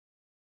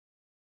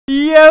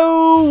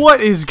Yo,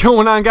 what is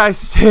going on, guys?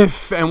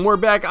 Stiff, and we're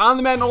back on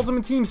the Madden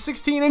Ultimate Team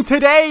 16, and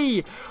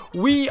today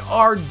we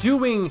are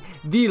doing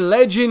the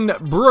Legend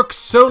Brooks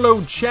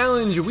Solo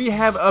Challenge. We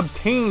have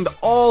obtained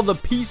all the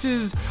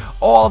pieces,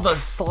 all the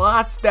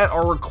slots that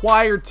are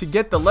required to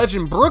get the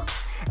Legend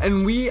Brooks,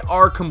 and we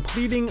are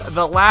completing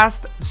the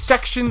last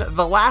section,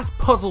 the last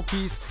puzzle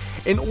piece,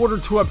 in order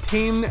to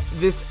obtain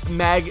this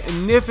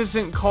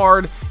magnificent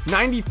card.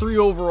 93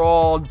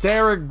 overall,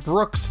 Derrick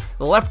Brooks,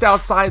 left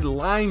outside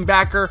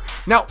linebacker.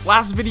 Now,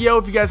 last video,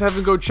 if you guys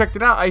haven't checked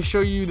it out, I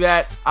show you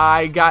that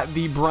I got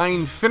the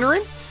Brian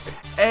Finneran,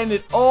 and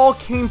it all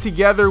came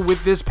together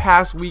with this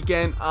past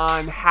weekend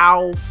on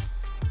how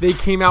they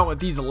came out with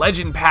these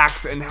legend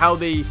packs, and how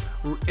they,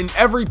 in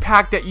every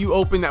pack that you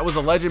open that was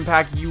a legend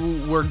pack,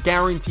 you were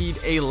guaranteed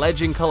a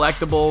legend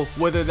collectible,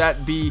 whether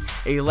that be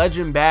a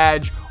legend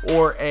badge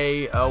or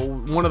a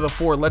one of the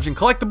 4 legend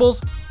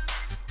collectibles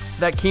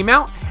that came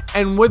out.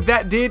 And what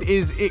that did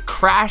is it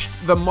crashed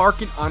the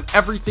market on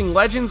everything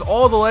legends.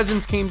 All the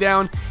legends came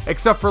down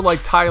except for like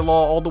Ty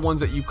Law, all the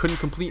ones that you couldn't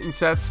complete in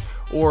sets,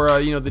 or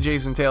you know, the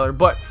Jason Taylor.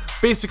 But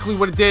basically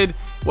what it did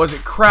was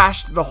it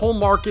crashed the whole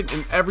market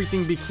and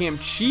everything became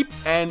cheap,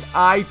 and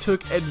I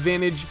took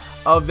advantage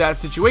of that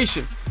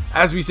situation.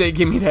 As we say,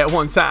 give me that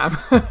one time.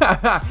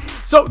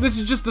 So this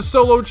is just the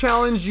solo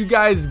challenge. You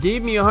guys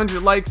gave me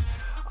 100 likes.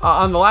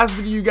 On the last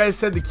video, you guys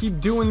said to keep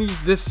doing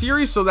this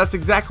series, so that's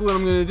exactly what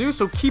I'm going to do.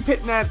 So keep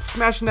hitting that,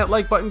 smashing that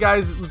like button,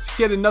 guys. Let's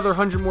get another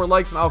 100 more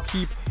likes, and I'll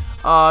keep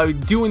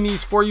doing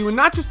these for you. And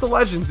not just the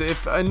legends.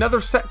 If another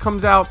set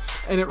comes out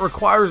and it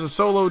requires a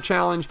solo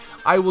challenge,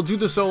 I will do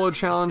the solo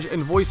challenge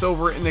and voice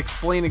over it and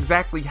explain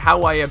exactly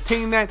how I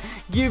obtain that,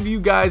 give you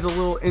guys a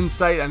little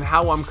insight on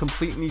how I'm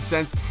completing these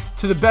sets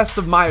to the best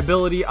of my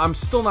ability. I'm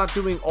still not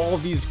doing all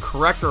of these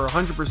correct or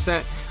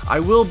 100%. I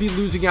will be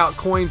losing out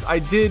coins. I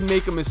did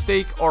make a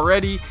mistake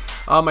already.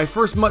 My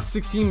first MUT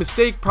 16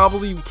 mistake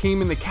probably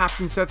came in the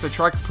captain sets. I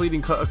tried completing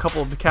a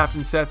couple of the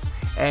captain sets,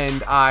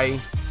 and I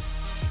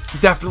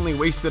definitely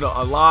wasted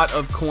a lot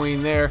of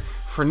coin there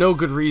for no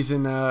good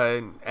reason,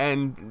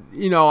 and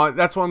you know,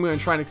 that's what I'm going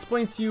to try and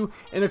explain to you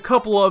in a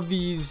couple of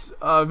these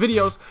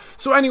videos.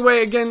 So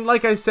anyway, again,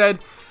 like I said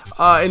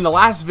in the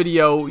last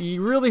video,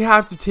 you really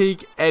have to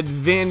take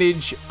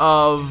advantage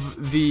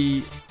of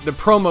the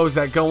promos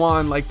that go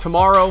on, like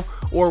tomorrow,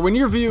 or when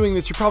you're viewing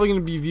this, you're probably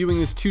going to be viewing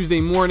this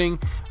Tuesday morning.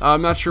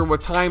 I'm not sure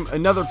what time.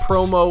 Another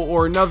promo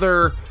or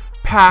another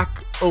pack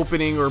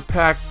opening or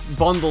pack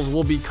bundles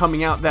will be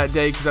coming out that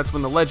day, because that's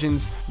when the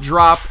legends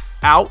drop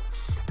out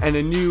and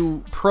a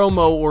new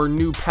promo or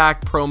new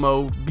pack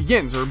promo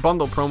begins, or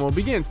bundle promo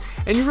begins.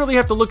 And you really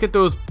have to look at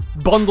those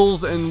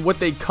bundles and what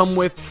they come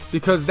with,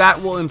 because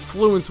that will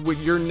influence what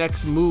your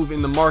next move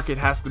in the market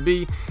has to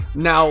be.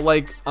 Now,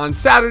 like on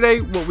Saturday,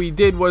 what we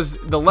did was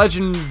the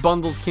legend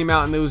bundles came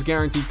out and those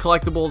guaranteed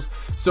collectibles.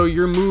 So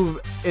your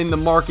move in the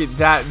market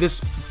that this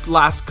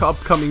last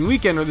upcoming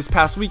weekend, or this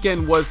past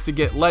weekend, was to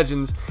get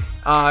legends.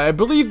 I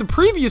believe the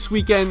previous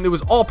weekend it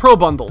was all pro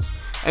bundles.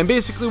 And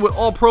basically what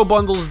all pro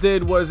bundles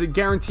did was it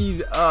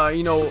guaranteed,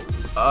 you know,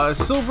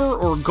 silver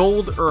or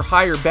gold or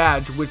higher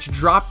badge, which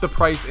dropped the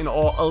price in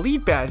all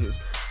elite badges.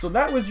 So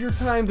that was your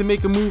time to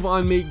make a move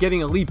on getting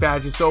elite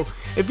badges. So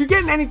if you're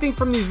getting anything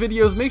from these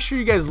videos, make sure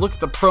you guys look at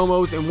the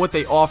promos and what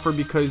they offer,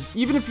 because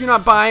even if you're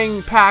not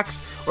buying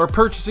packs or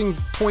purchasing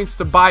points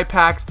to buy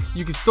packs,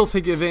 you can still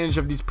take advantage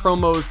of these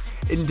promos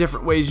in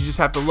different ways. You just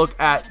have to look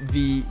at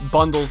the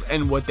bundles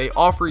and what they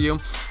offer you.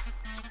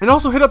 And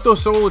also hit up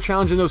those solo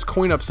challenges and those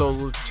coin up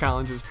solo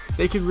challenges.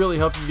 They could really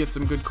help you get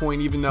some good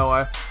coin, even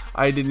though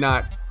I did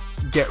not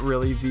get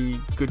really the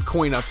good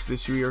coin ups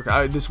this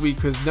week,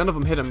 because none of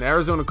them hit them. The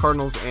Arizona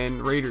Cardinals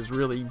and Raiders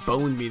really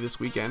boned me this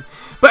weekend.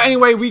 But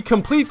anyway, we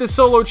complete the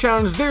solo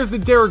challenge. There's the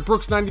Derrick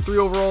Brooks 93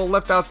 overall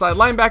left outside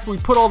linebacker. We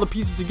put all the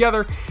pieces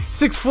together.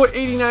 6 foot,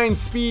 89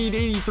 speed,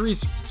 83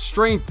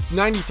 strength,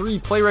 93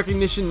 play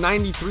recognition,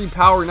 93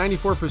 power,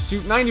 94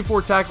 pursuit,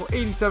 94 tackle,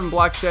 87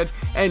 block shed,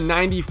 and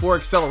 94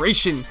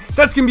 acceleration.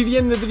 That's gonna be the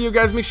end of the video,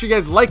 guys. Make sure you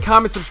guys like,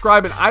 comment,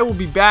 subscribe, and I will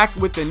be back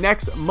with the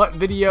next MUT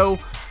video.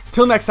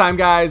 Till next time,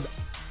 guys.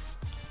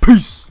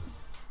 Peace.